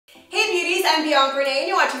I'm Bianca Renee and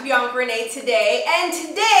you're watching Bianca Renee Today. And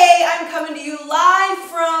today I'm coming to you live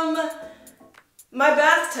from my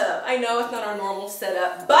bathtub. I know it's not our normal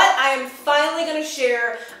setup, but I am finally going to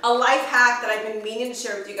share a life hack that I've been meaning to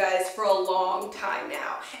share with you guys for a long time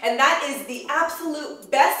now. And that is the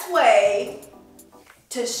absolute best way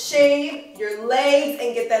to shave your legs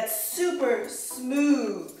and get that super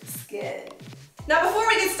smooth skin. Now before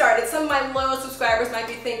we get started, some of my loyal subscribers might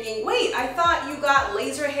be thinking, wait, I thought you got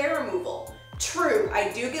laser hair removal. True,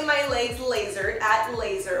 I do get my legs lasered at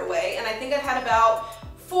Laser Away, and I think I've had about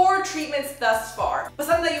 4 treatments thus far. But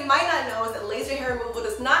something that you might not know is that laser hair removal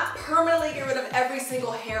does not permanently get rid of every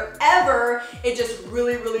single hair ever. It just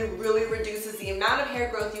really reduces the amount of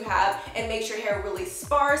hair growth you have and makes your hair really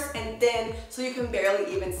sparse and thin so you can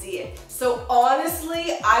barely even see it. So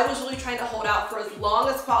honestly, I was really trying to hold out for as long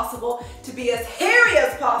as possible to be as hairy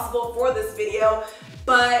as possible for this video.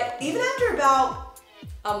 But even after about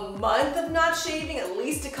a month of not shaving, at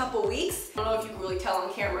least a couple weeks, I don't know if you can really tell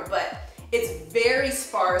on camera, but it's very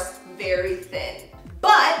sparse, very thin.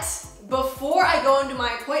 But before I go into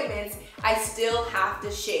my appointments, I still have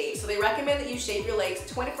to shave. So they recommend that you shave your legs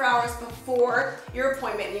 24 hours before your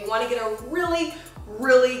appointment, and you want to get a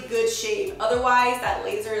really good shave. Otherwise, that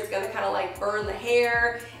laser is gonna kind of like burn the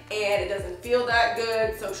hair and it doesn't feel that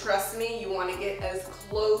good. So trust me, you want to get as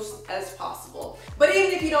close as possible. But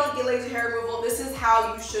even if you don't get laser hair removal, this is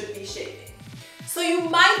how you should be shaving. So you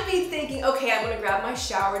might be thinking, okay, I'm gonna grab my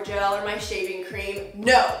shower gel or my shaving cream.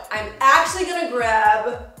 No, I'm actually gonna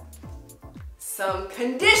grab some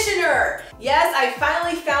conditioner. Yes, I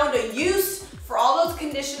finally found a use for all those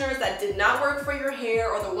conditioners that did not work for your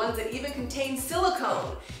hair, or the ones that even contain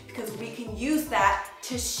silicone, because we can use that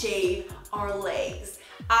to shave our legs.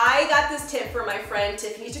 I got this tip from my friend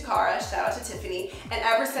Tiffany Takara, shout out to Tiffany, and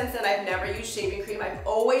ever since then I've never used shaving cream. I've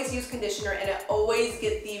always used conditioner and I always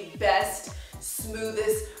get the best,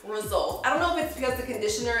 smoothest results. I don't know if it's because the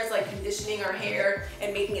conditioner is like conditioning our hair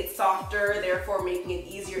and making it softer, therefore making it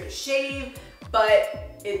easier to shave,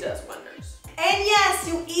 but it does wonders. And yes,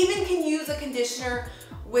 you even can use a conditioner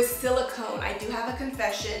with silicone. I do have a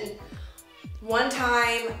confession. One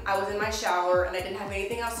time I was in my shower and I didn't have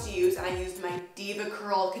anything else to use, and I used my Diva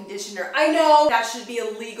Curl conditioner. I know that should be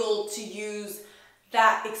illegal to use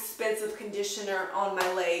that expensive conditioner on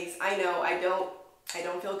my legs. I know, I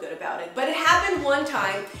don't feel good about it, but it happened one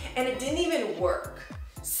time and it didn't even work.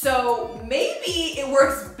 So maybe it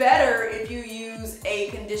works better if you use a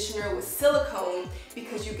conditioner with silicone,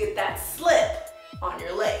 because you get that slip on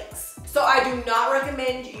your legs. So I do not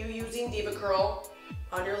recommend you using Diva Curl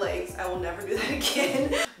on your legs. I will never do that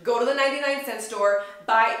again. Go to the 99-cent store,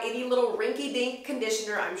 buy any little rinky-dink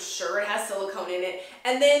conditioner, I'm sure it has silicone in it,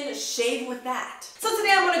 and then shave with that. So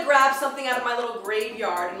today I'm gonna grab something out of my little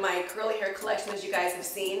graveyard in my curly hair collection, as you guys have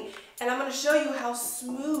seen, and I'm gonna show you how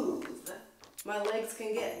smooth my legs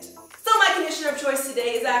can get. So my conditioner of choice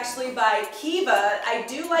today is actually by Kiva. I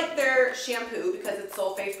do like their shampoo because it's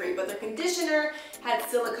sulfate free, but their conditioner had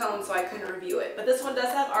silicone, so I couldn't review it. But this one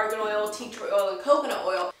does have argan oil, tea tree oil, and coconut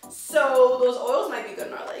oil, so those oils might be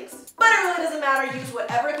good on our legs. But it really doesn't matter. Use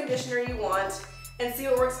whatever conditioner you want and see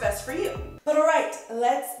what works best for you. But all right,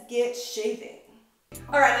 let's get shaving.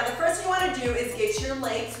 All right, now the first thing you want to do is get your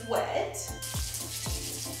legs wet.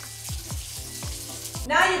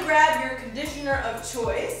 Now you grab your conditioner of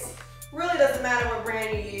choice. Really doesn't matter what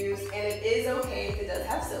brand you use, and it is okay if it does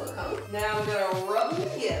have silicone. Now I'm gonna rub them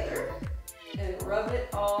together and rub it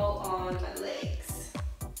all on my legs.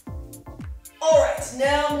 All right,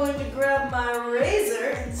 now I'm going to grab my razor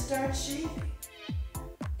and start shaving.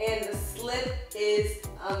 And the slip is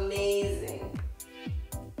amazing.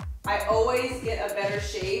 I always get a better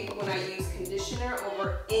shave when I use conditioner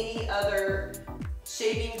over any other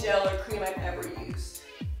shaving gel or cream I've ever used.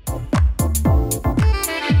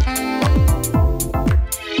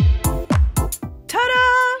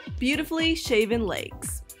 Ta-da! Beautifully shaven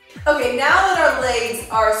legs. Okay, now that our legs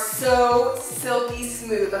are so silky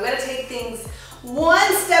smooth, I'm gonna take things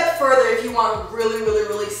one step further if you want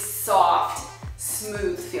really soft,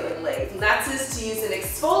 smooth feeling legs. And that's just to use an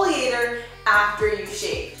exfoliator after you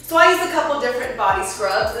shave. So I use a couple different body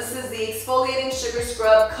scrubs. This is the Exfoliating Sugar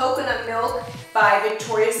Scrub Coconut Milk by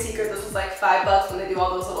Victoria's Secret. This was like $5 when they do all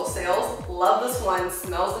those little sales. Love this one,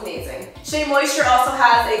 smells amazing. Shea Moisture also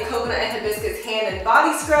has a coconut and hibiscus hand and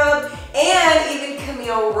body scrub, and even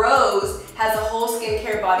Camille Rose has a whole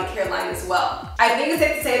skincare body care line as well. I think it's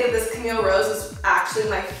safe to say that this Camille Rose is actually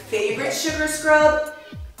my favorite sugar scrub.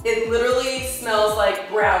 It literally smells like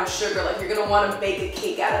brown sugar, like you're gonna wanna bake a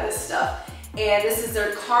cake out of this stuff. And this is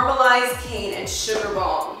their caramelized cane and sugar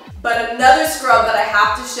balm. But another scrub that I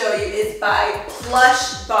have to show you is by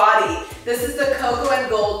Plush Body. This is the Cocoa and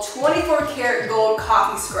Gold 24 karat gold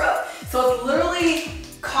coffee scrub. So it's literally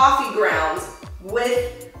coffee grounds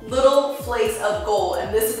with little flakes of gold,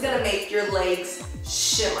 and this is gonna make your legs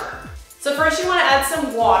shimmer. So first you wanna add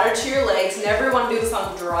some water to your legs. Never wanna do this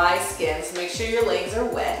on dry skin, so make sure your legs are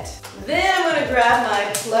wet. Then I'm gonna grab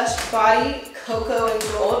my Plush Body Cocoa and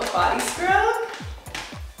Gold body scrub.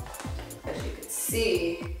 As you can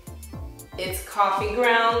see, it's coffee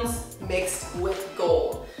grounds mixed with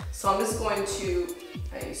gold. So I'm just going to,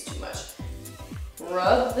 I use too much,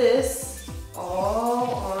 rub this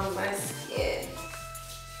all on my skin.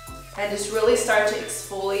 And just really start to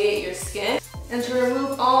exfoliate your skin and to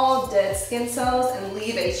remove all dead skin cells and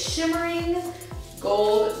leave a shimmering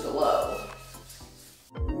gold glow.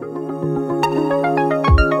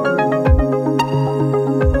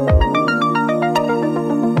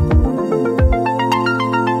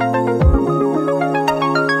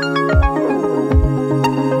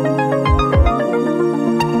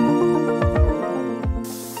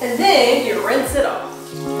 And then you rinse it off.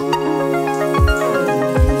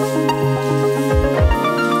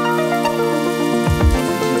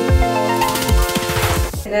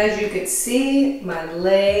 And as you can see, my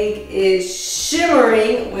leg is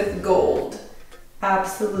shimmering with gold.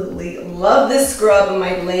 Absolutely love this scrub, and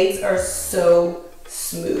my legs are so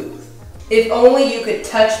smooth. If only you could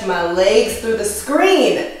touch my legs through the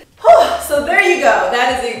screen. So there you go.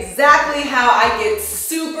 That is exactly how I get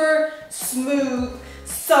super smooth,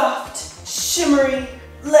 soft, shimmery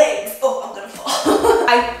legs. Oh, I'm gonna fall.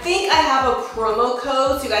 I think I have a promo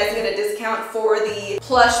code so you guys can get a discount for the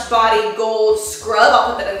Plush Body Gold Scrub.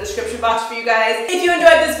 I'll put that in the description box for you guys. If you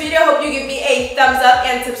enjoyed this video, hope you give me a thumbs up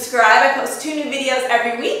and subscribe. I post 2 new videos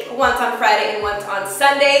every week, once on Friday and once on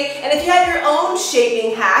Sunday. And if you have your own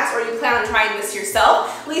shaping hacks or you plan on trying this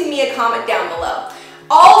yourself, leave me a comment down below.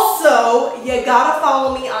 Also, you gotta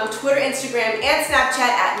follow me on Twitter, Instagram, and Snapchat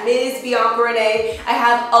at Ms. Bianca Renee. I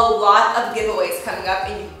have a lot of giveaways coming up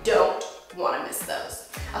and you don't wanna miss those.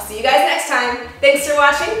 I'll see you guys next time. Thanks for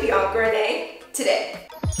watching BiancaReneeToday.